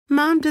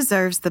Mom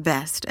deserves the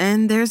best,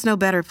 and there's no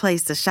better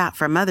place to shop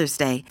for Mother's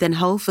Day than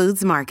Whole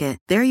Foods Market.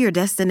 They're your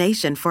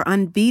destination for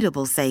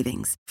unbeatable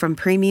savings, from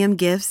premium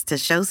gifts to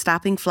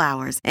show-stopping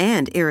flowers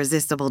and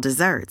irresistible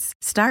desserts.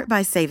 Start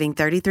by saving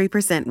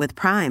 33% with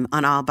Prime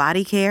on all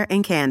body care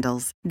and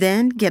candles.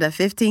 Then get a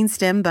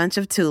 15-stem bunch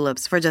of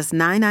tulips for just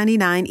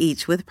 $9.99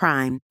 each with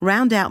Prime.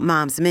 Round out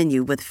Mom's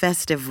menu with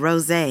festive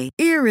rosé,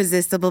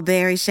 irresistible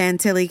berry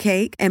chantilly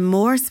cake, and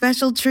more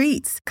special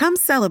treats. Come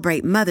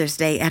celebrate Mother's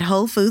Day at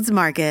Whole Foods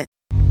Market.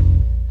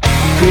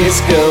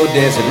 Crisco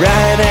Desert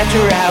Ryan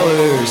after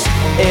hours.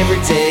 Every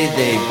day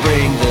they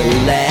bring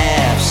the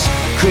laughs.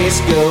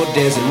 Crisco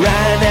Desert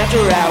Ryan after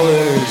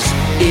hours.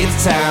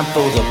 It's time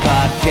for the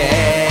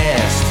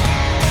podcast.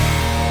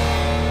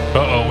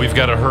 Uh-oh, we've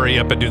got to hurry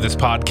up and do this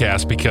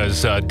podcast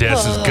because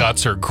Dez's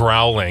guts are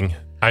growling.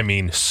 I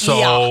mean,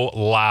 so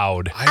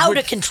loud. Out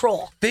of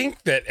control. I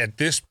think that at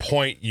this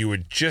point, you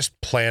would just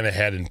plan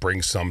ahead and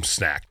bring some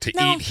snack to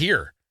eat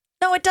here.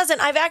 No, it doesn't.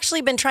 I've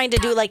actually been trying to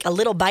do like a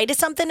little bite of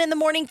something in the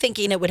morning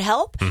thinking it would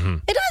help. Mm-hmm.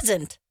 It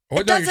doesn't.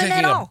 Well, it doesn't you're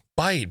taking at all. A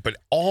bite, but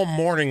all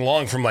morning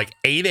long from like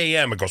 8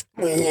 a.m. it goes.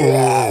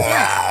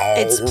 Yeah,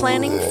 it's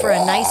planning for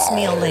a nice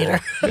meal later.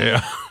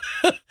 Yeah.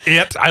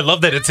 I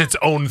love that it's its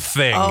own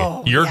thing.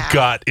 Oh, Your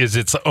gut is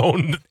its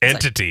own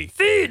entity. Like,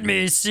 feed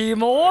me,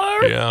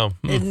 Seymour. Yeah.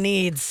 It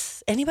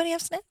needs. Anybody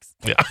have snacks?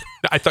 Yeah.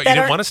 I thought you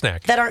didn't want a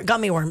snack. That aren't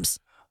gummy worms.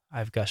 I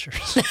have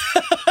gushers.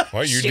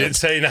 Well, you did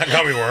say not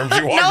gummy worms.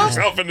 You walked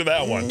yourself into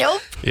that one.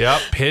 Nope.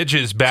 Yep. Pidge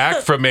is back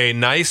from a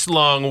nice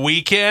long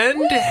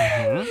weekend.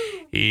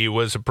 He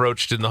was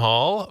approached in the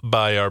hall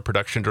by our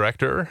production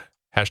director,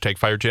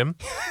 #FireJim.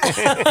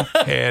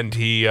 And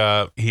he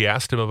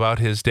asked him about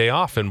his day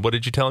off. And what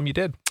did you tell him you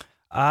did?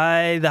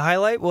 The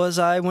highlight was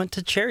I went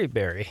to Cherry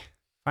Berry.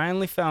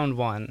 Finally found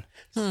one.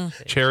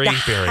 Cherry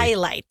Berry.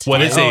 Highlight.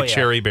 What is a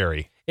Cherry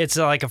Berry? It's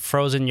like a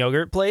frozen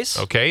yogurt place.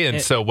 Okay. And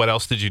so what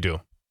else did you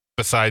do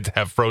besides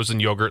have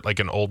frozen yogurt like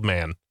an old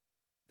man?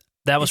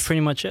 That was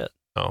pretty much it.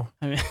 Oh.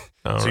 I mean,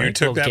 so you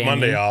took that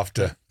Monday off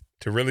to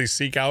really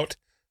seek out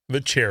the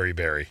Cherry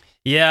Berry.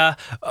 Yeah.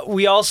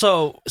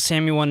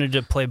 Sammy wanted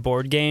to play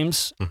board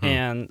games,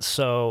 and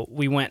so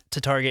we went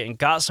to Target and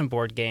got some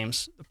board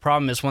games. The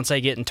problem is once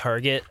I get in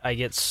Target, I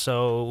get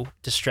so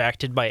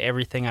distracted by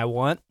everything I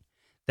want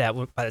that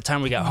by the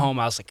time we got home,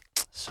 I was like,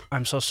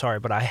 I'm so sorry,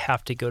 but I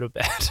have to go to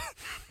bed.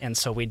 And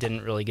so we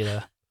didn't really get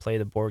to play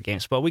the board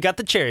games, but we got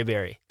the Cherry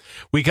Berry.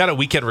 We got a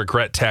weekend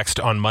regret text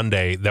on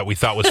Monday that we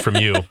thought was from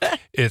you.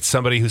 It's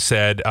somebody who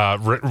said,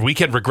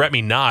 weekend regret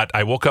me not.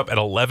 I woke up at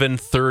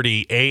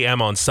 11:30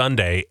 a.m. on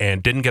Sunday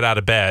and didn't get out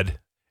of bed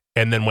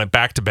and then went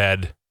back to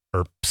bed,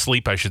 or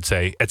sleep, I should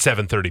say, at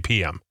 7:30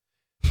 p.m.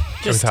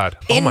 I thought,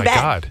 oh my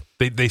God,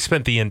 they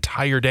spent the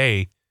entire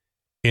day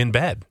in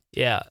bed.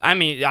 Yeah. I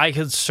mean, I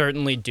could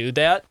certainly do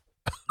that.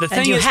 The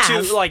thing is,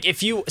 too, like,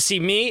 if you see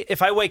me,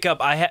 if I wake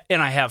up,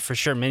 and I have for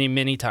sure many,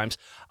 many times,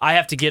 I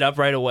have to get up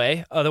right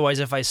away. Otherwise,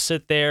 if I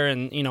sit there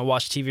and,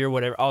 watch TV or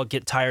whatever, I'll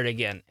get tired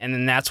again. And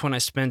then that's when I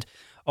spend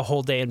a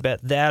whole day in bed.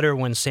 That or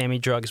when Sammy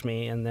drugs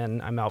me, and then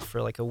I'm out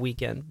for like a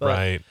weekend. But,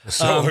 right.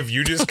 So if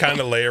you just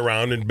kind of lay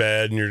around in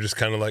bed and you're just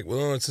kind of like,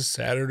 well, it's a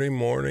Saturday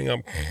morning.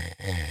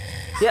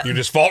 You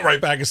just fall right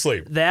back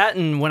asleep. That,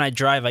 and when I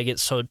drive, I get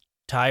so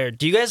tired.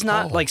 Do you guys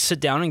not like sit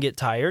down and get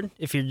tired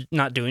if you're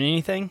not doing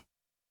anything?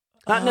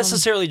 Not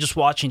necessarily just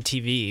watching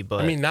TV,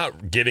 but... I mean,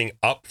 not getting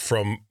up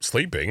from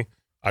sleeping.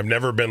 I've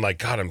never been like,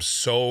 God, I'm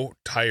so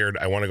tired,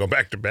 I want to go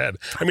back to bed.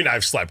 I mean,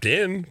 I've slept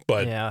in,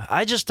 but... Yeah,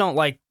 I just don't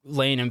like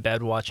laying in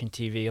bed watching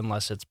TV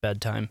unless it's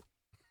bedtime.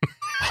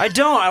 I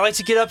don't. I like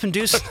to get up and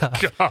do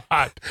stuff.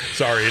 God.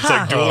 Sorry, it's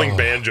like dueling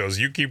banjos.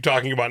 You keep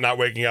talking about not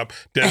waking up.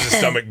 Dez's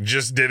stomach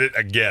just did it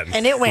again.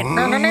 And it went...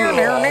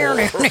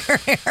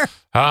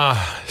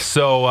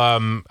 So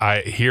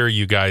I hear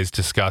you guys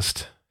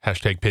discussed...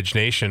 #Pidge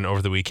Nation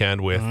over the weekend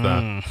with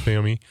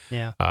Sammy.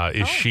 Yeah.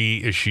 Is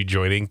she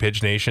joining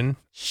Pidge Nation?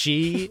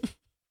 She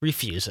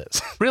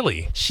refuses.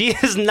 Really? She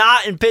is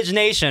not in Pidge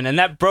Nation, and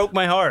that broke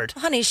my heart.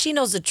 Honey, she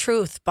knows the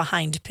truth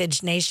behind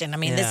Pidge Nation. I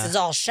mean, this is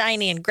all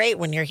shiny and great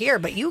when you're here,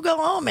 but you go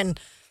home and...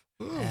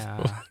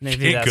 Yeah,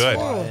 maybe that's good.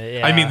 Why,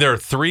 yeah. I mean, there are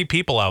 3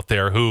 people out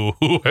there who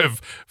have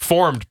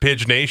formed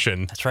Pidge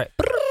Nation. That's right.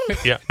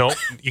 Yeah, no,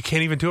 you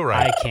can't even do it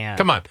right. I can't.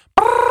 Come on.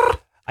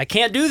 I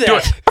can't do that. Do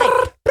it.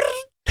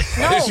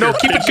 No,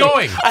 keep it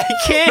going. I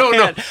can't.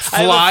 No.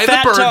 Fly the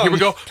bird. Tongue. Here we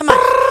go. Come on.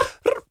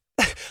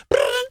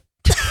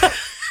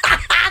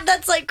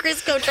 That's like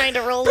Crisco trying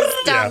to roll his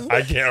tongue. Yeah,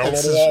 I can't.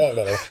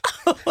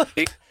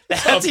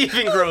 That's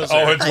even grosser.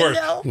 Oh, it's worse.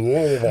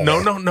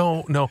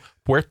 No.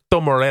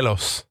 Puerto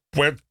Morelos.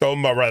 Puerto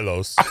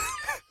Morelos.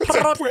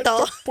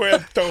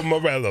 Puerto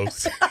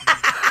Morelos.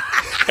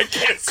 I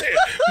can't say it.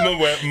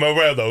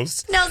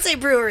 Morelos. No, say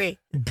brewery.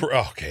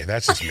 Okay,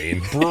 that's just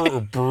mean.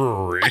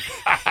 Brewery.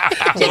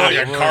 So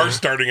like a car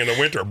starting in the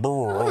winter.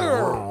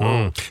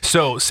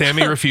 So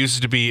Sammy refuses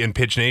to be in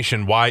Pigeon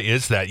Nation. Why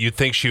is that? You'd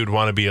think she would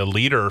want to be a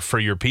leader for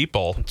your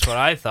people. That's what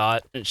I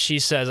thought. And she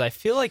says, I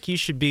feel like you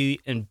should be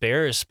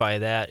embarrassed by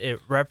that. It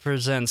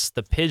represents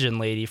the pigeon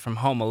lady from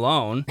Home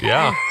Alone.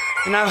 Yeah.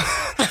 And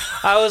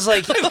I was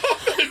like,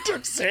 It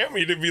took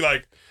Sammy to be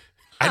like,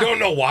 I don't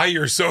know why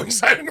you're so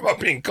excited about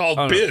being called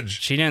oh, no. Pidge.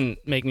 She didn't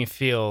make me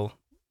feel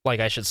like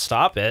I should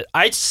stop it.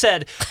 I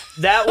said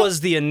that was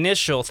the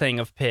initial thing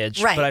of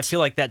Pidge, Right. but I feel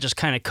like that just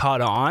kind of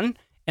caught on.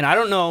 And I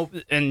don't know,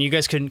 and you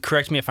guys can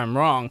correct me if I'm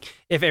wrong,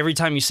 if every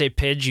time you say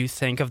Pidge, you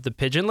think of the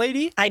pigeon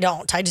lady? I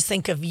don't. I just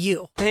think of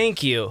you.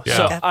 Thank you. Yeah.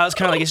 So Okay. I was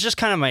kind of like, it's just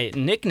kind of my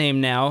nickname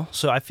now,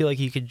 so I feel like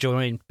you could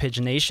join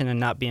Pigeon Nation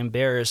and not be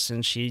embarrassed.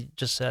 And she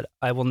just said,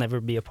 I will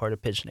never be a part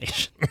of Pigeon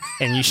Nation,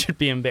 and you should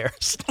be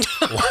embarrassed.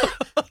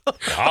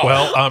 Wow.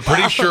 Well, I'm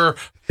pretty sure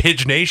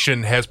Pigeon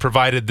Nation has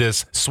provided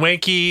this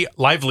swanky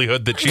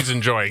livelihood that she's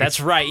enjoying. That's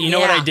right. You know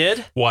what I Yeah.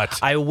 did? what?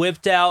 I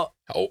whipped out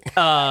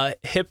Oh.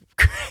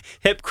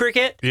 hip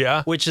cricket,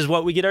 Yeah. which is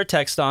what we get our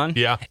text on.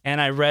 Yeah. And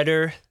I read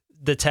her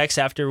the text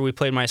after we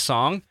played my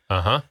song.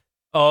 Uh-huh.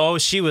 Oh,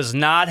 she was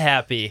not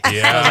happy.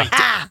 Yeah.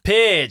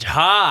 Pidge,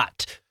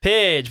 hot.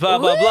 Pidge, blah,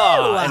 blah, Ooh.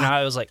 blah. And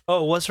I was like,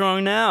 oh, what's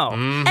wrong now?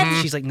 Mhm.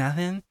 And she's like,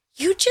 nothing.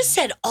 You just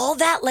said all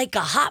that like a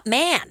hot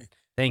man.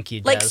 Thank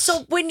you, Des. Like,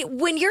 so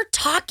when you're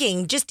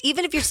talking, just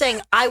even if you're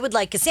saying, I would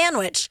like a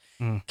sandwich,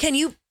 can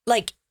you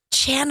like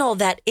channel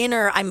that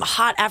inner I'm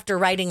hot after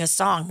writing a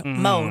song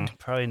mode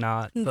Probably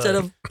not. instead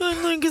but of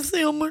I like a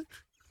sandwich?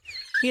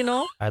 You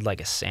know? I'd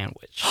like a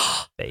sandwich,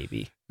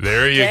 baby.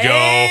 There you go.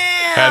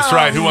 Damn. That's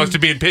right. Who wants to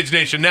be in Pigeon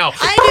Nation now?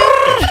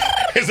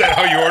 Is that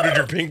how you ordered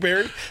your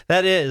pinkberry?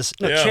 That is.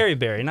 No, Yeah. cherry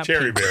berry, not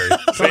Cherry pink. berry.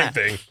 Same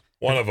thing.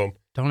 One of them.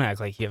 Don't act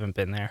like you haven't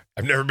been there.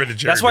 I've never been to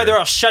cherry That's why berry. they're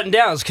all shutting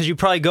down, because you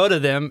probably go to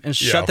them and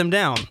Yeah. shut them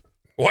down.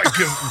 Why?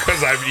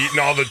 Because I've eaten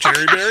all the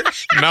cherry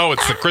berries? No,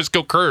 it's the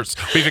Crisco curse.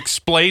 we've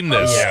explained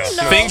this.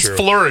 Yeah, no. Things True.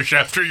 flourish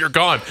after you're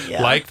gone.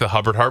 Yeah. Like the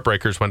Hubbard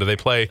Heartbreakers. When do they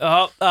play?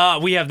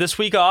 We have this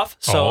week off,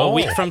 so a Oh.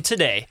 week from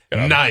today.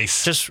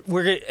 Nice. Just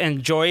we're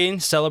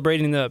enjoying,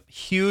 celebrating the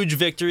huge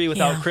victory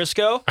without Yeah.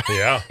 Crisco,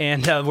 Yeah.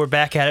 and we're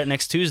back at it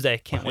next Tuesday.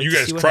 Can't wait You to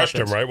guys see what crushed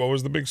happens. them, right? What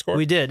was the big score?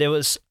 We did. It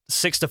was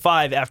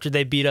 6-5 after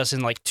they beat us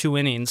in like 2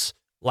 innings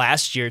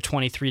last year,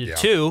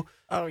 23-2.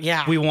 Oh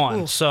yeah. We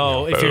won.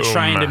 So if you're Boom.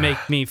 trying to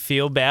make me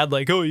feel bad,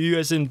 like, oh, you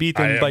guys didn't beat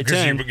them by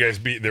because 10 you guys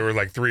beat. There were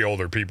like 3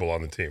 older people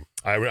on the team.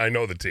 I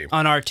know the team.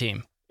 on our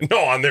team. No,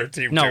 on their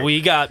team. No, too.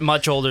 we got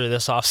much older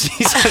this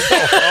offseason.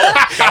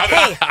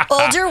 Hey,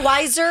 older,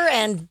 wiser,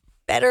 and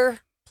better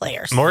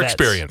players. More Vets.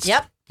 experience.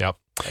 Yep. Yep.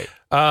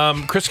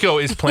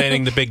 Crisco is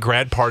planning the big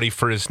grad party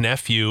for his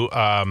nephew.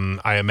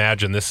 I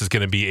imagine this is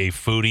going to be a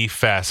foodie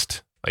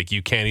fest. Like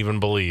you can't even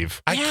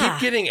believe. I Yeah. keep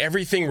getting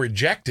everything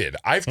rejected.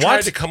 I've What?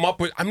 tried to come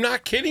up with. I'm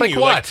not kidding Like you.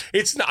 what?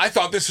 It's. I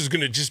thought this was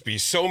going to just be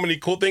so many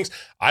cool things.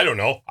 I don't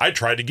know. I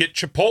tried to get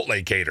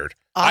Chipotle catered.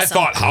 I Awesome.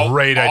 thought, how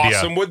Great idea.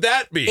 awesome would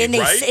that be? And,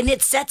 right? and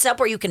it sets up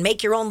where you can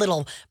make your own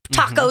little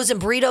tacos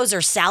and burritos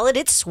or salad.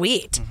 It's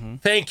sweet.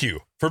 Thank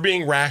you for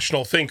being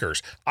rational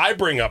thinkers. I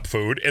bring up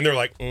food, and they're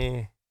like,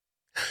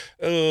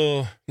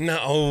 oh,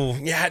 no.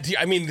 Yeah.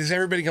 I mean, does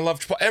everybody love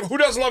Chipotle? Who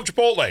doesn't love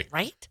Chipotle?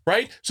 Right?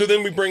 Right? So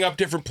then we bring up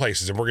different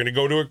places, and we're going to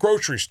go to a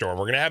grocery store, and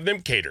we're going to have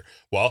them cater.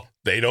 Well,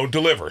 they don't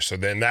deliver. So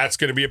then that's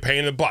going to be a pain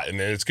in the butt. And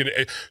then it's going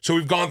to. So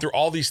we've gone through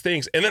all these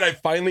things. And then I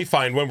finally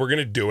find when we're going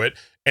to do it,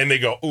 and they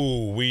go,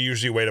 ooh, we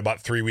usually wait about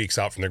 3 weeks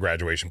out from the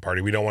graduation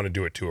party. We don't want to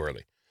do it too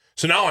early.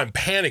 So now I'm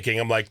panicking.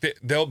 I'm like,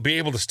 they'll be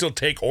able to still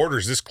take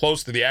orders this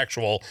close to the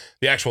actual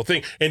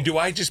thing. And do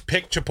I just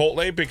pick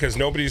Chipotle because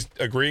nobody's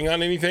agreeing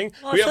on anything?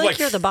 Well, I feel like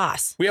you're the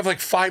boss. We have like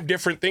 5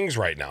 different things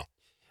right now,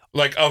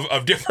 like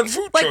of different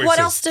food Like, choices. what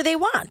else do they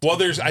want?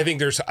 Well,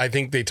 I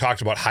think they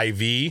talked about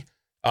Hy-Vee.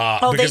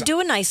 Oh, they because do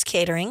a nice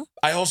catering.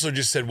 I also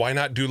just said, why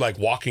not do like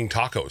walking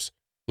tacos?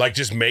 Like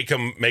just make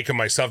them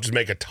myself, just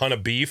make a ton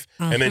of beef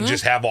and then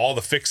just have all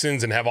the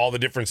fixins and have all the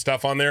different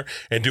stuff on there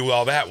and do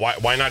all that.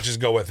 Why not just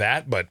go with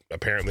that? But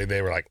apparently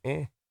they were like,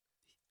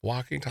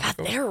 walking God,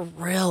 tacos. they're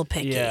real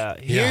picky. Yeah.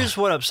 Here's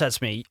what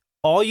upsets me.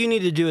 All you need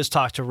to do is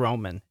talk to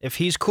Roman. If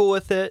he's cool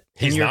with it,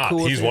 and He's you're not. cool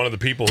with He's it, one of the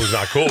people who's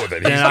not cool with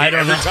it. Then I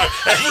don't know.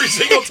 Every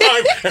single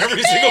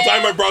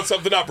time I brought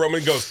something up,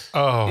 Roman goes,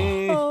 I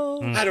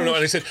don't know.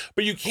 And I said,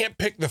 but you can't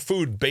pick the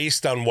food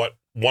based on what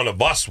one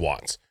of us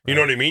wants. You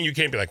know what I mean? You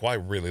can't be like, well, I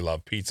really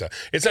love pizza.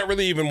 It's not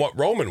really even what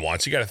Roman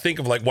wants. You got to think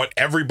of like what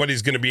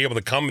everybody's going to be able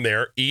to come in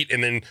there, eat,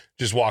 and then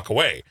just walk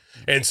away.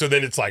 And so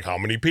then it's like, how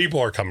many people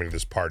are coming to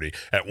this party?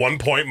 At one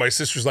point, my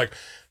sister's like,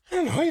 I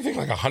don't know, you think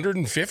like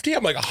 150?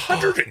 I'm like,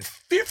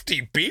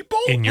 150 people?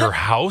 In your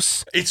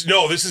house? This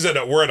is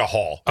we're at a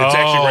hall. It's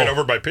actually right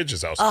over by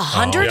Pidge's house.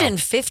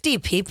 150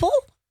 people?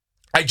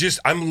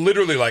 I'm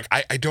literally like,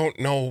 I don't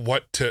know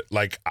what to,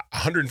 like,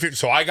 150.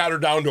 So I got her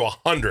down to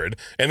 100.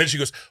 And then she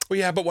goes, well,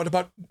 yeah, but what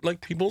about,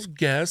 like, people's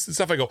guests and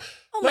stuff? I go,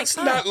 Oh my let's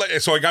God.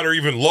 not, so I got her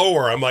even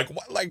lower. I'm like,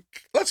 what, like,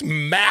 let's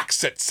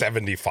max at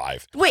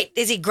 75. Wait,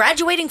 is he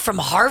graduating from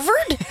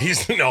Harvard?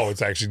 No,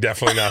 it's actually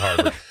definitely not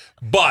Harvard.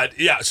 But,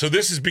 yeah, so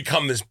this has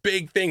become this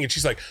big thing. And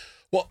she's like,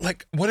 well,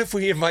 like, what if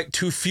we invite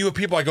too few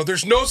people? I go,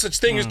 there's no such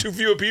thing as too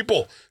few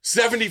people.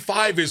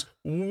 75 is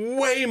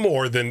way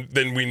more than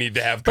we need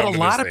to have come But to a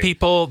lot this of thing.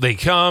 people, they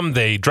come,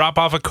 they drop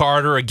off a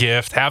card or a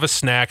gift, have a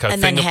snack, a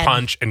And thing then of head.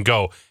 punch, and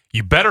go,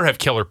 you better have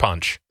killer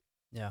punch.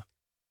 Yeah.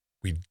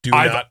 We do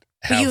I've- not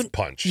have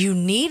punch. You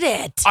need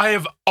it. I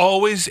have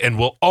always and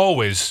will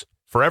always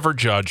forever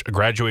judge a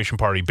graduation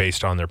party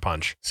based on their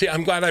punch. See,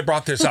 I'm glad I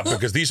brought this up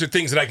because these are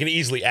things that I can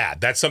easily add.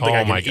 That's something Oh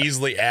I my can God.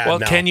 easily add Well,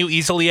 now. can you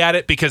easily add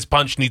it? Because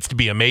punch needs to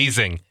be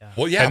amazing.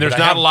 Well, yeah. and there's but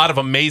I not have- a lot of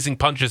amazing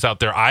punches out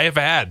there. I have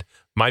had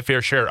my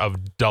fair share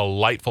of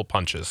delightful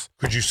punches.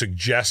 Could you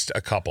suggest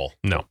a couple?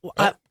 No.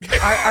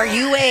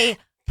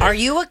 Are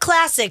you a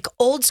classic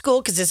old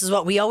school? Because this is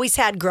what we always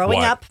had growing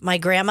What? up. My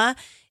grandma,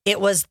 it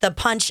was the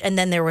punch, and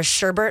then there was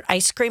sherbet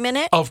ice cream in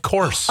it. Of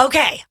course.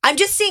 Okay, I'm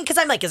just seeing because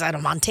I'm like, is that a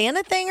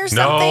Montana thing or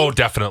something? No,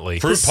 definitely.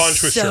 Fruit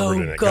punch with so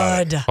sherbet in it.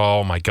 Got it. good.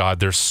 Oh my God,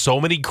 there's so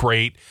many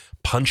great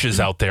punches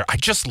out there. I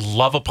just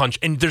love a punch,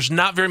 and there's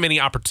not very many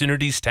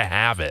opportunities to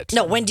have it.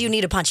 No, when do you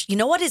need a punch? You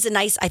know what is a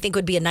nice? I think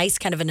would be a nice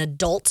kind of an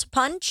adult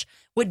punch.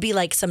 Would be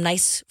like some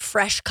nice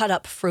fresh cut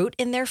up fruit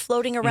in there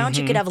floating around.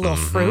 You could have a little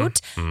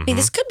fruit. I mean,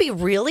 this could be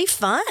really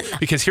fun.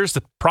 Because here's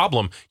the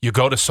problem. You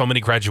go to so many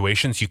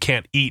graduations, you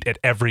can't eat at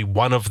every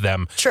one of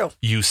them. True.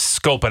 You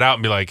scope it out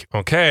and be like,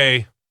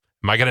 okay,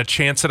 am I going to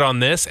chance it on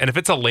this? And if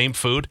it's a lame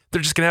food,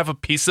 they're just going to have a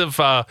piece of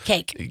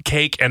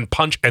cake and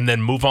punch and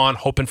then move on,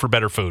 hoping for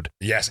better food.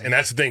 Yes, and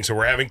that's the thing. So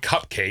we're having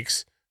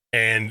cupcakes,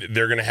 and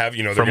they're going to have,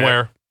 they're From gonna-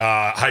 where?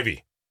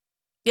 Hy-Vee.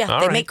 Yeah, All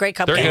they right. make great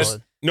They're cupcakes.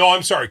 good. No,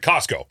 I'm sorry,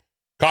 Costco.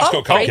 Costco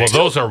Oh, great. cupcakes.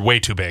 Well, those are way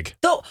too big.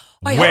 Though,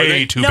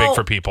 Way too big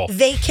for people.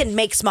 They can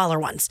make smaller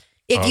ones.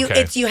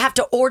 Okay. You have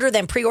to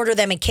pre-order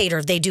them and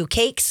cater. They do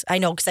cakes. I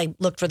know because I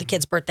looked for the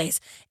kids' birthdays,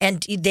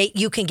 and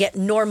you can get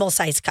normal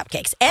sized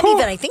cupcakes and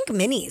even I think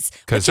minis,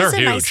 Because which is they're a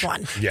huge. nice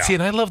one. Yeah. See,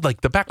 and I love like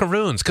the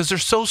macaroons because they're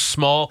so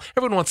small.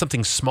 Everyone wants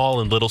something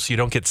small and little so you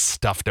don't get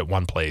stuffed at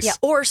one place. Yeah,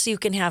 or so you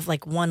can have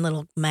like one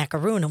little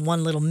macaroon and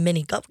one little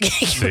mini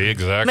cupcake. See,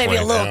 exactly. Maybe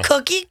a little Yeah.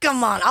 cookie.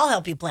 Come on, I'll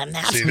help you plan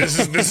that. See, this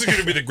is going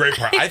to be the great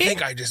part. I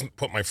think I just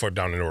put my foot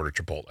down and ordered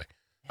Chipotle.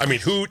 I mean,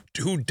 who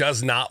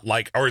does not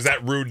like, or is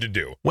that rude to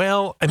do?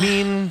 Well, I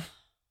mean,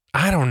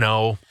 I don't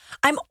know.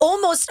 I'm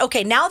almost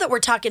okay now that we're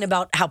talking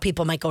about how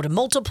people might go to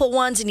multiple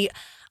ones, and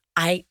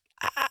I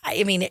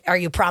mean, are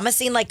you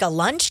promising like a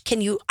lunch?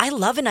 I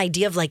love an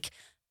idea of like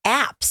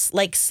apps,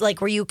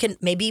 like where you can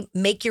maybe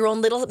make your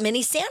own little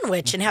mini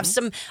sandwich and have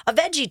a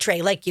veggie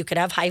tray. Like you could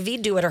have Hy-Vee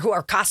do it,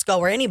 or Costco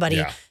or anybody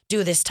Yeah.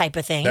 do this type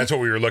of thing. That's what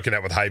we were looking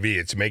at with Hy-Vee.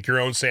 It's make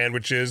your own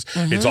sandwiches.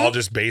 It's all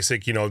just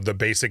basic, the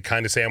basic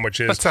kind of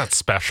sandwiches. That's not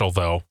special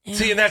though.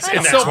 See, and that's It's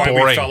that's so why we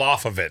boring. fell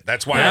off of it.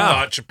 That's why Yeah. I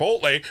thought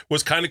Chipotle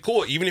was kind of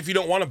cool. Even if you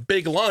don't want a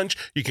big lunch,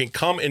 you can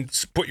come and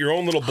put your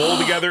own little bowl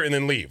together and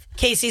then leave.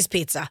 Casey's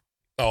Pizza.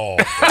 Oh,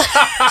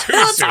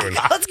 too soon.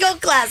 Let's go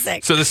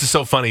classic. So this is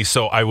so funny.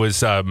 So I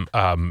was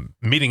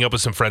meeting up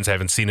with some friends I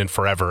haven't seen in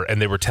forever,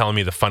 and they were telling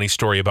me the funny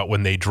story about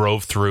when they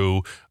drove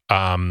through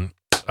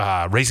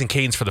Raising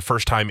Cane's for the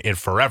first time in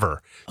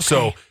forever.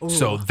 So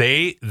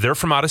they're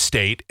from out of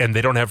state, and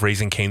they don't have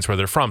Raising Cane's where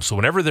they're from. So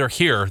whenever they're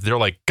here, they're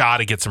like,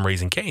 gotta get some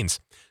Raising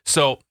Cane's.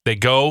 So they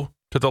go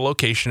to the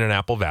location in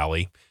Apple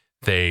Valley.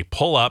 They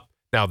pull up.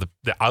 Now the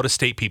out of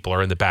state people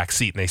are in the back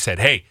seat, and they said,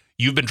 hey,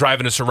 you've been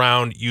driving us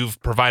around.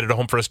 You've provided a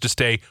home for us to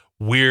stay.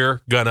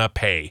 We're gonna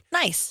pay.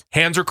 Nice.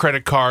 Hands her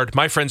credit card.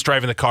 My friend's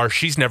driving the car.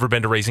 She's never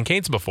been to Raising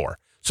Cane's before.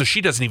 So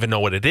she doesn't even know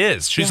what it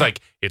is. She's like,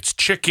 it's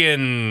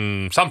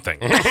chicken something.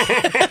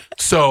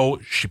 So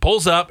she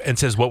pulls up and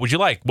says, what would you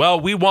like? Well,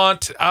 we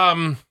want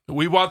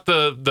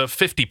the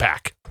 50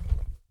 pack.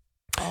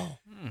 Oh.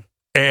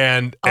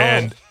 And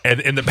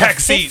in the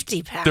back seat,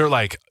 50-pack. they're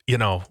like,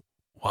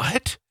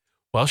 what?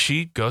 Well,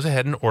 she goes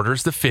ahead and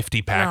orders the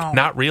 50 pack, No.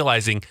 not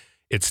realizing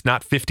it's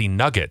not 50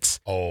 nuggets.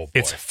 Oh, boy.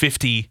 It's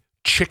 50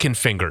 chicken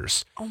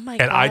fingers. Oh my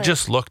And god. I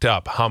just looked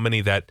up how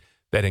many that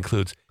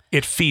includes.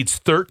 It feeds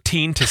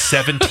 13 to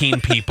 17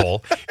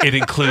 people. It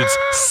includes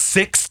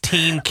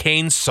 16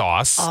 cane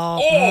sauce.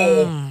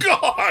 Oh,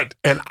 God.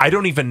 And I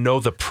don't even know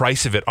the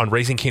price of it on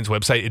Raising Cane's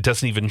website. It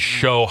doesn't even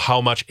show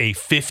how much a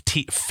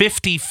 50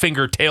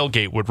 finger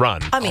tailgate would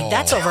run. I mean,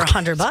 that's over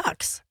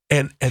 $100.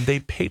 And they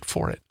paid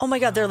for it. Oh my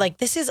god, they're like,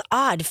 this is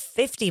odd.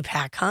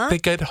 50-pack, huh?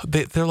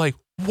 They're like,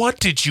 what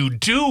did you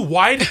do?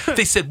 Why?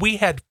 They said we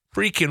had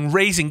freaking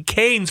Raising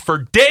Cane's for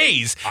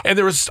days, and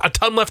there was a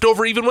ton left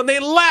over even when they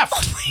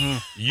left.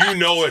 You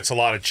know it's a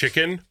lot of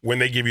chicken when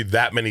they give you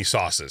that many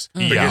sauces.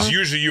 Because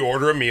usually you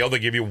order a meal, they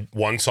give you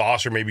one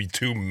sauce or maybe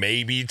two.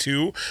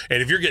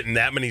 And if you're getting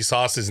that many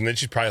sauces, and then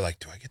she's probably like,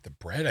 do I get the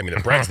bread? I mean, the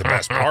bread's the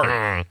best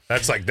part.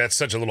 That's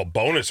such a little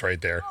bonus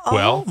right there.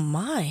 Well, Oh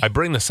my. I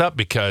bring this up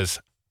because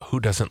who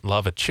doesn't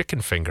love a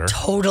chicken finger?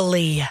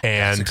 Totally.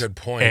 And That's a good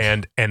point.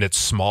 And it's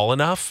small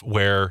enough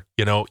where,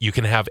 you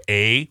can have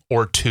a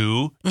or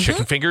two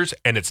chicken fingers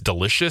and it's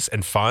delicious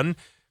and fun.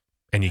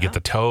 And you get the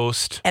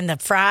toast And the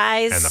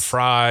fries. and the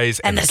fries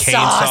and And the the cane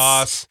sauce.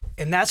 sauce.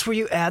 And that's where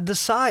you add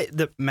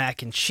the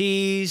mac and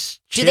cheese.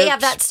 Do they have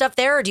chips. that stuff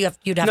there, or you'd have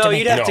to No, make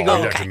you'd that? have to No,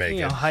 go. you'd have to make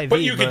you know, it. Hy-Vee,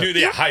 But you could do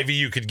the Hy-Vee.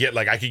 You could get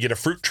I could get a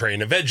fruit tray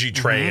and a veggie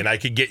tray, and I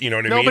could get, you know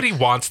what I mean? Nobody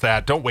wants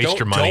that. Don't waste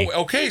your money.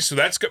 Okay, so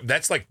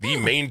that's like the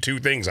main two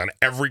things on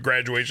every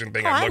graduation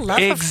thing I I've looked love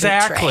at. a fruit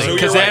Exactly, tray. So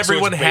because you're right, so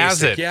everyone it's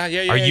has basic. it.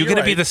 Yeah, Are you you're going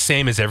to be right. the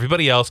same as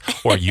everybody else,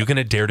 or are you going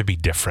to dare to be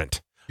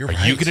different? You're Are you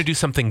right. going to do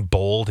something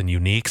bold and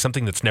unique,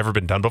 something that's never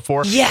been done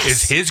before? Yes.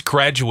 Is his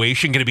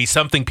graduation going to be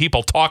something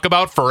people talk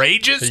about for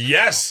ages?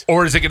 Yes.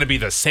 Or is it going to be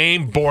the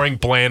same boring,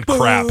 bland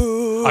crap? A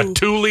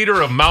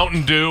 2-liter of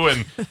Mountain Dew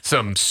and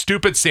some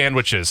stupid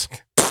sandwiches.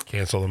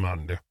 Cancel the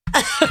Mountain Dew.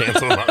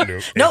 Cancel the Mountain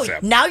Dew. No,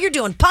 ASAP. now you're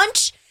doing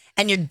punch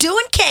and you're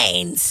doing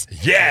canes.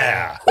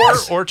 Yeah.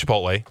 Or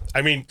Chipotle.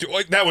 I mean,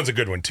 that one's a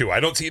good one too. I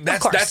don't see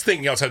that's course.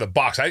 thinking outside the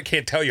box. I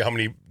can't tell you how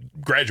many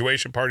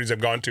graduation parties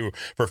I've gone to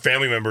for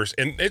family members,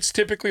 and it's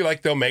typically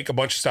like they'll make a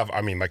bunch of stuff.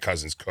 I mean, my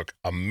cousins cook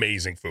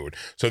amazing food,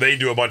 so they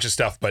do a bunch of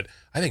stuff. But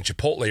I think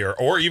Chipotle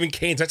or even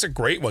Cane's, that's a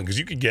great one because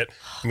you could get.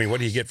 I mean, what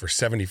do you get for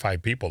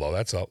 75 people though?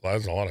 That's a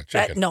lot of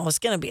chicken. No, it's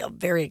going to be a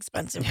very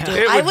expensive. Dude,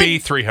 It I would be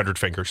 300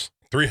 fingers.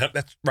 300.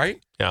 That's right.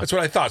 Yeah. That's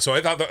what I thought. So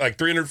I thought that like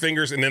 300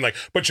 fingers, and then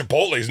but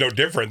Chipotle is no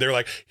different. They're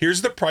like,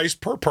 here's the price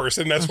per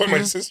person. That's why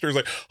my sister's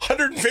like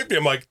 150.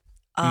 I'm like,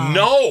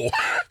 no.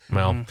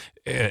 Well,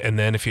 and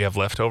then if you have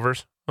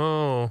leftovers,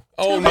 oh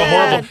Oh Too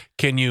bad. horrible!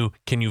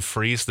 Can you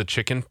freeze the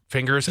chicken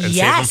fingers and save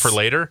them Yes. for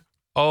later?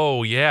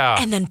 Oh yeah.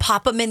 And then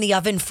pop them in the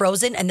oven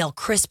frozen, and they'll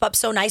crisp up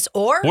so nice.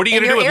 Or What are you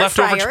in gonna do your with air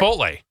leftover fryer,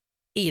 Chipotle?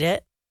 Eat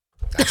it.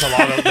 That's a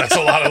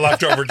lot of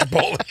leftover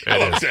Chipotle. I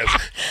love this.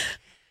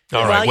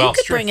 All Well, right. Well, you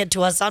could bring it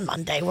to us on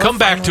Monday. We're come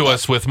back fine to with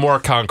us with more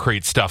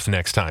concrete stuff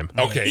next time.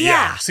 Okay, Yeah.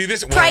 yeah. See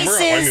this?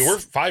 Prices. We're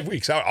 5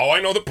 weeks out. Oh,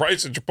 I know the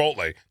price of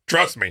Chipotle.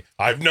 Trust me,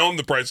 I've known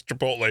the price of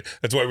Chipotle.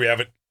 That's why we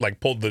haven't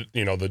pulled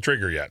the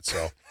trigger yet.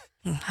 So,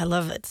 it. I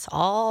love it. It's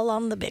all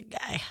on the big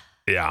guy.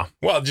 Yeah.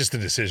 well, just the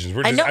decisions.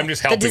 I'm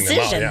just the helping them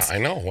out. decisions. Yeah, I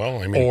know.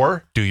 Well, I mean,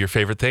 Or do your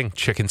favorite thing: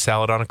 chicken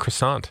salad on a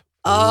croissant.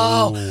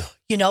 Oh,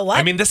 you know what?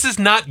 I mean, this is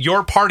not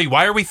your party.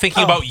 Why are we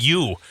thinking about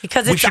you?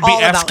 Because we it's should be all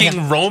about asking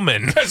him.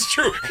 Roman. that's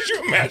true. Could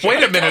you imagine?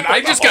 Wait a minute!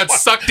 I just got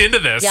sucked into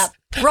this. Yep.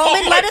 All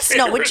Roman, my let us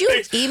know. Would you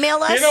favorite things.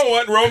 email us? You know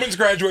what? Roman's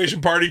graduation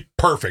party,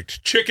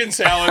 perfect. Chicken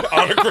salad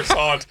on a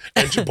croissant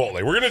and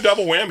Chipotle. We're gonna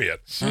double whammy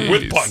it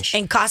with punch.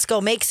 And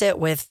Costco makes it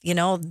with,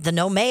 the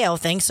no mayo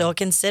thing so it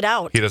can sit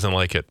out. He doesn't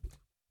like it.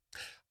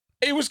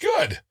 It was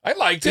good. I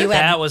liked it. You,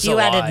 That was a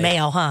added lie.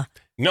 mayo, huh?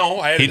 No,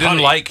 I added He didn't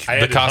honey. like I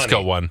the added Costco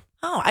honey. one.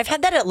 Oh, I've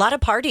had that at a lot of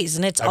parties,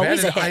 and it's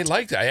always a I hit.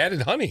 liked it. I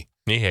added honey.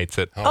 He hates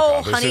it. Oh, Oh,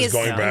 God, this honey is is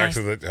going so back nice.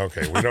 to the.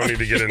 Okay, we don't need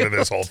to get into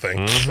this whole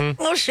thing.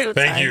 Oh, shoot.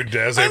 Thank you,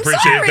 Des. I I'm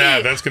appreciate sorry.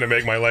 that. That's going to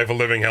make my life a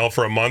living hell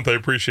for a month. I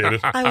appreciate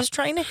it. I was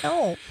trying to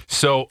help.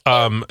 So,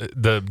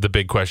 the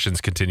big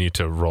questions continue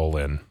to roll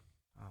in.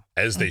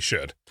 As they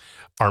should.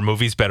 Are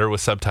movies better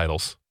with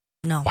subtitles?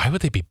 No. Why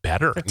would they be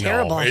better? They're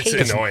terrible. No, I it's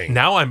hate it. annoying.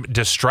 Now I'm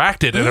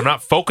distracted and I'm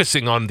not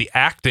focusing on the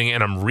acting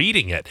and I'm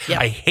reading it. Yeah.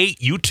 I hate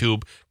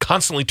YouTube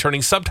constantly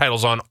turning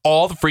subtitles on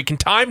all the freaking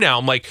time now.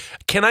 I'm like,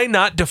 can I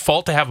not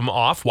default to have them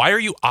off? Why are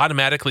you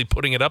automatically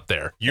putting it up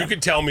there? You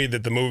can tell me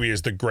that the movie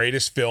is the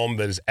greatest film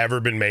that has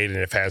ever been made, and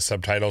if it has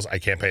subtitles, I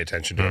can't pay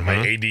attention to it. My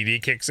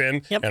ADD kicks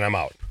in, Yep. and I'm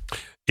out.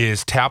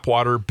 Is tap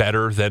water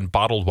better than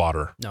bottled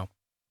water? No.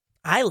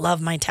 I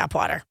love my tap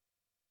water.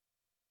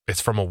 It's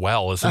from a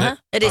well, isn't Uh-huh.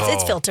 it? It is.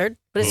 It's Oh. filtered,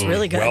 but it's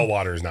really good. Well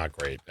water is not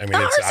great. I mean,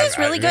 Ours is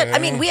really good. I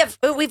mean, yeah.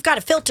 we've got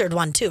a filtered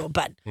one too,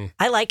 but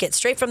I like it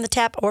straight from the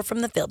tap or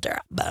from the filter.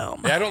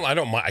 Boom. Yeah, I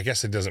don't mind. I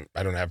guess it doesn't.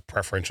 I don't have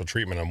preferential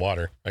treatment on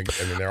water. I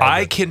mean, they're all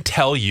I good. can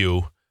tell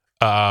you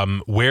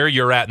where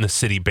you're at in the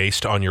city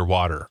based on your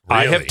water.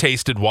 I have Really?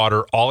 tasted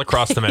water all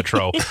across the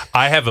metro.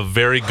 I have a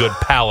very good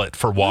palate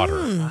for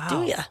water.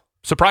 Do ya?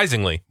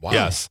 Surprisingly, Wow.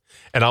 yes.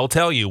 And I'll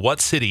tell you what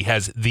city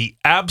has the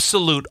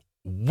absolute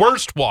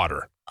worst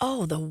water.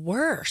 Oh, the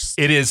worst.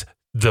 It is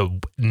the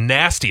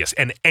nastiest.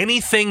 And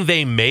anything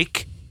they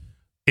make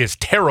is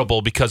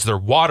terrible because their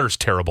water's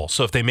terrible.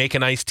 So if they make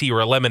an iced tea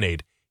or a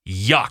lemonade,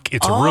 yuck,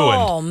 it's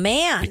ruined Oh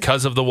man.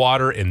 because of the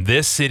water in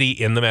this city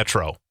in the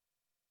metro.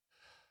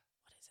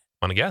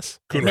 Want to guess?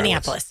 Coon Rapids.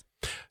 Minneapolis.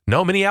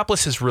 No,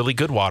 Minneapolis is really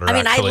good water. I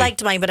mean, actually. I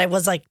liked mine, but I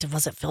was like,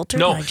 was it filtered?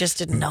 No. And I just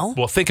didn't know.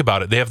 Well, think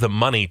about it. They have the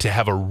money to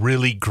have a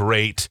really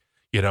great,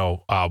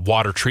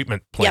 water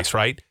treatment place, Yep.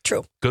 right?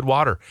 True. Good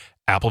water.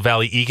 Apple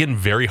Valley Egan,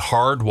 very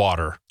hard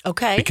water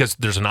Okay. because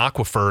there's an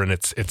aquifer and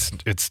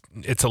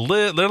it's a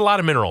little lot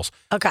of minerals.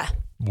 Okay.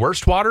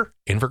 Worst water,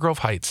 Invergrove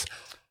Heights.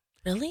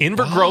 Really?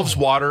 Invergrove's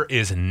water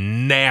is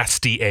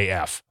nasty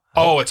AF.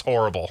 Oh, it's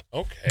horrible.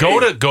 Okay. Go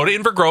to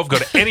Invergrove, go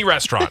to any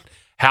restaurant,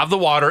 have the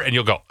water, and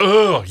you'll go,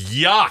 ugh,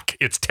 yuck.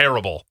 It's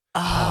terrible.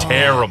 Oh.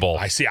 Terrible.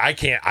 I see. I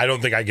can't. I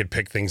don't think I could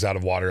pick things out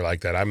of water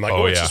like that. I'm like,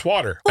 Oh, it's yeah. just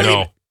water. I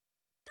know.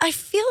 I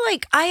feel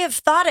like I have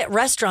thought at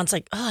restaurants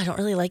like, oh, I don't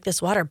really like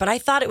this water, but I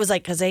thought it was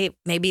like because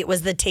maybe it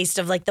was the taste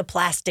of like the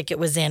plastic it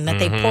was in that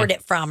they poured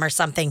it from or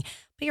something.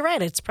 But you're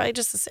right, it's probably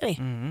just the city.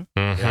 Yeah,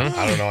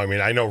 I don't know. I mean,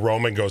 I know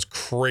Roman goes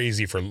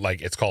crazy for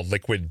it's called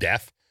liquid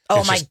death. Oh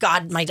It's my just-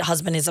 God, my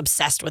husband is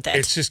obsessed with it.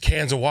 It's just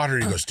cans of water.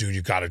 He goes, dude,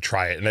 you got to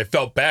try it. And I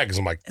felt bad because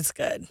I'm like, It's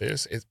good.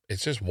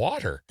 it's just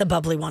water. The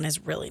bubbly one is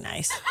really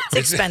nice.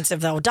 It's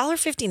expensive though.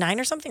 $1.59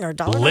 or something, or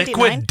 $1.99.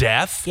 Liquid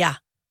Death? Yeah.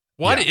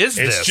 What is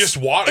this? It's just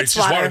water. It's It's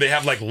just water. water. They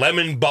have like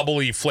lemon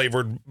bubbly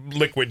flavored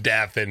liquid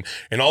death and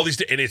all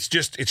these, and it's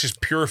just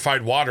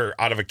purified water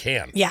out of a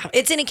can. Yeah,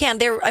 it's in a can.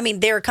 They're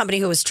a company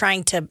who is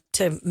trying to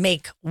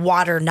make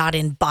water not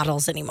in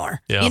bottles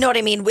anymore. Yeah. You know what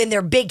I mean? When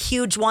they're big,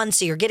 huge ones,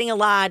 so you're getting a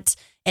lot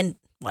and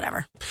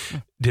whatever.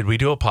 Did we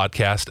do a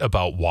podcast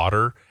about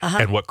water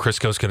and what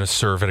Crisco's going to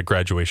serve at a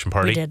graduation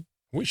party? We did.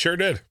 We sure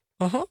did.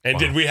 Uh-huh. And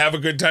did we have a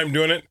good time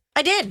doing it?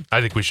 I did.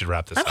 I think we should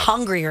wrap this I'm up.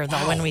 hungrier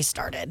though when we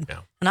started. Yeah.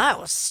 And I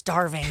was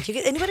starving.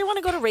 Anybody want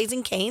to go to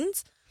Raising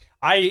Cane's?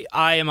 I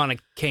am on a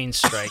cane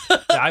strike.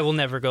 I will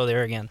never go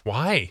there again.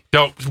 Why?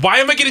 No. Why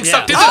am I getting Yeah.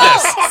 sucked into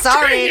this?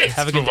 Sorry.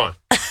 Have a good one.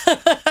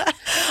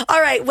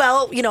 All right.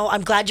 Well,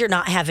 I'm glad you're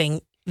not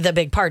having the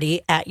big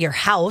party at your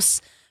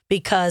house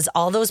because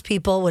all those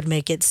people would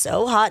make it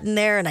so hot in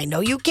there. And I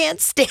know you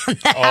can't stand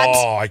that.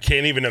 Oh, I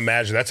can't even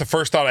imagine. That's the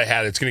first thought I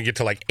had. It's going to get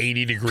to like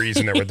 80 degrees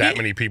in there with that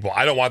many people.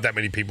 I don't want that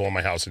many people in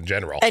my house in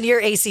general. And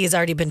your AC has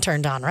already been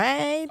turned on,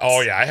 right?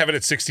 Oh, yeah. I have it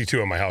at 62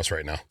 in my house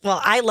right now.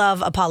 Well, I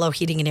love Apollo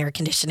Heating and Air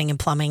Conditioning and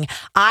Plumbing.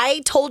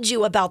 I told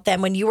you about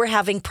them when you were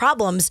having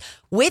problems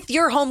with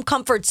your home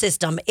comfort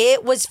system.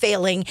 It was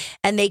failing,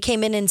 and they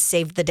came in and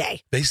saved the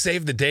day. They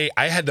saved the day.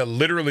 I had to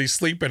literally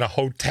sleep in a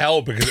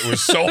hotel because it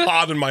was so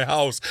hot in my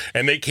house.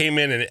 And they came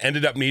in and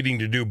ended up needing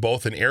to do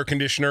both an air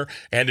conditioner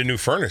and a new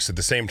furnace at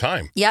the same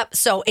time. Yep.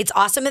 So it's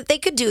awesome that they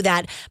could do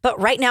that.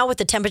 But right now, with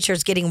the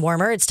temperatures getting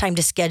warmer, it's time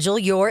to schedule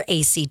your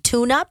AC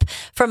tune-up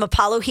from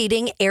Apollo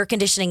Heating, Air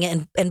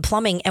Conditioning, and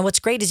Plumbing. And what's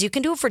great is you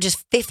can do it for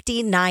just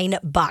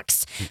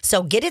 $59.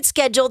 So get it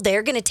scheduled.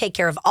 They're going to take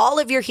care of all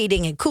of your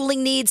heating and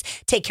cooling needs,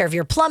 take care of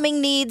your plumbing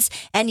needs,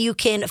 and you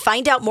can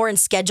find out more and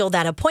schedule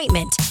that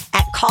appointment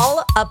at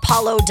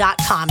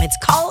callapollo.com. It's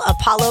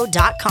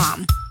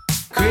callapollo.com.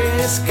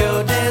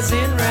 Crisco, Des,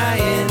 and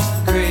Ryan.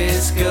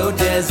 Crisco,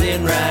 Des,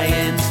 and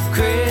Ryan.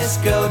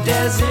 Crisco,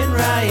 Des, and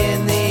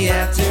Ryan. The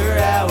After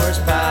Hours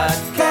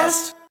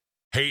Podcast.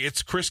 Hey,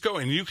 it's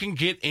Crisco, and you can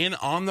get in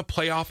on the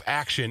playoff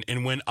action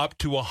and win up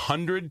to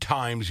 100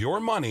 times your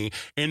money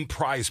in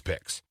Prize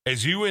Picks.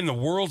 As you and the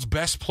world's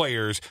best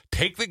players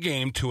take the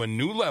game to a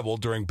new level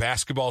during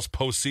basketball's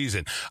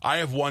postseason. I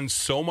have won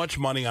so much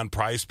money on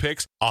Prize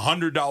Picks,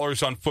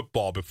 $100 on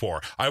football before.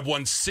 I've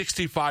won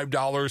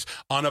 $65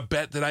 on a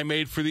bet that I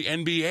made for the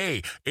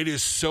NBA. It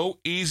is so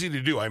easy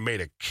to do. I made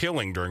a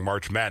killing during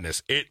March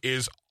Madness. It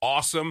is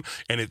awesome,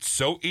 and it's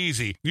so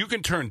easy. You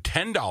can turn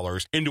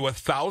 $10 into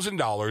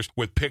 $1,000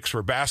 with picks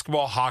for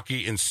basketball,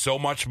 hockey, and so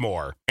much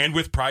more. And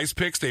with Prize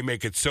Picks, they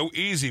make it so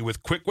easy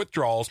with quick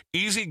withdrawals,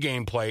 easy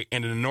gameplay,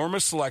 and an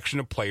enormous selection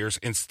of players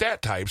and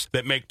stat types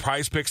that make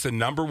Prize Picks the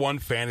 #1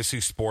 fantasy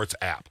sports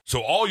app. So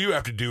all you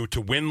have to do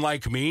to win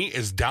like me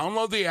is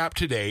download the app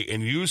today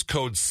and use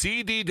code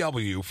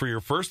CDW for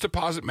your first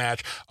deposit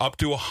match up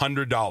to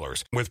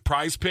 $100. With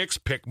Prize Picks,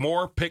 pick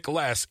more, pick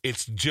less.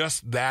 It's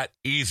just that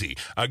easy.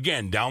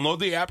 Again, download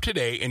the app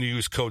today and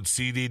use code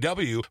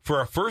CDW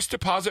for a first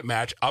deposit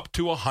match up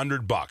to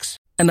 $100.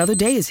 Another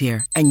day is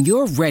here, and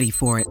you're ready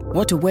for it.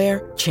 What to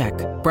wear? Check.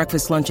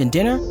 Breakfast, lunch, and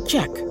dinner?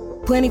 Check.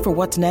 Planning for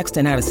what's next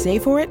and how to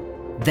save for it?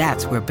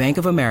 That's where Bank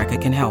of America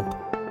can help.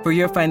 For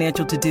your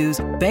financial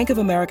to-dos, Bank of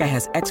America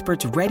has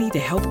experts ready to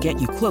help get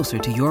you closer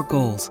to your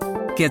goals.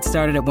 Get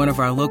started at one of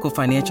our local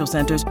financial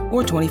centers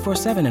or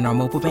 24/7 in our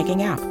mobile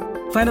banking app.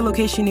 Find a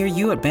location near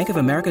you at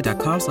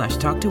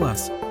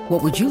bankofamerica.com/talktous.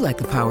 What would you like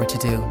the power to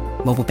do?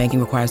 Mobile banking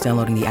requires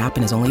downloading the app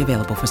and is only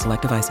available for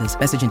select devices.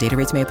 Message and data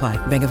rates may apply.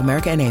 Bank of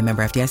America N.A.,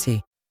 member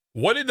FDIC.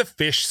 What did the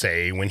fish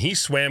say when he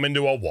swam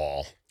into a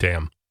wall?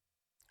 Damn.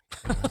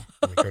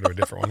 Let me go to a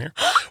different one here.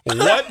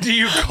 What do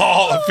you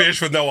call a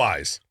fish with no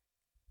eyes?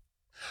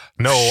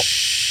 No.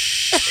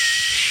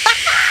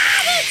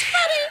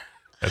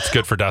 That's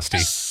good for Dusty.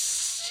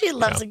 She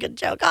loves a good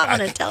joke. I'm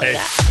going to tell her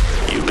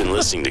that. You've been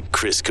listening to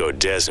Crisco,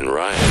 Des, and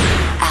Ryan.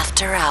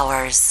 After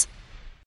Hours.